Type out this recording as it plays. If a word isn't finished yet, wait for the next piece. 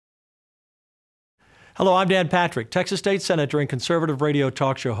Hello, I'm Dan Patrick, Texas State Senator and conservative radio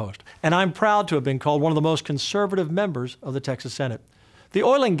talk show host, and I'm proud to have been called one of the most conservative members of the Texas Senate. The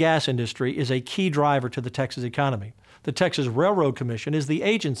oil and gas industry is a key driver to the Texas economy. The Texas Railroad Commission is the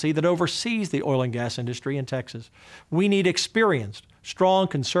agency that oversees the oil and gas industry in Texas. We need experienced, strong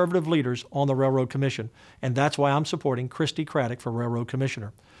conservative leaders on the Railroad Commission, and that's why I'm supporting Christy Craddick for Railroad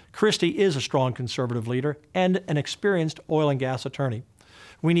Commissioner. Christy is a strong conservative leader and an experienced oil and gas attorney.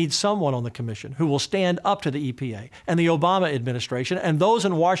 We need someone on the commission who will stand up to the EPA and the Obama administration and those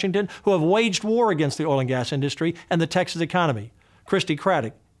in Washington who have waged war against the oil and gas industry and the Texas economy. Christy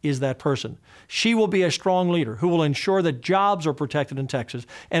Craddick is that person. She will be a strong leader who will ensure that jobs are protected in Texas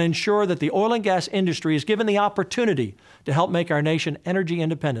and ensure that the oil and gas industry is given the opportunity to help make our nation energy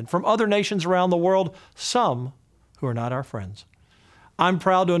independent from other nations around the world, some who are not our friends. I'm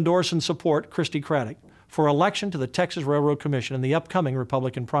proud to endorse and support Christy Craddick for election to the Texas Railroad Commission in the upcoming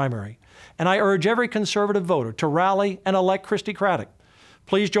Republican primary. And I urge every conservative voter to rally and elect Christy Craddick.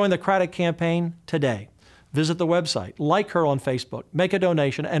 Please join the Craddick campaign today. Visit the website, like her on Facebook, make a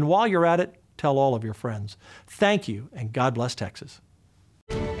donation, and while you're at it, tell all of your friends. Thank you, and God bless Texas.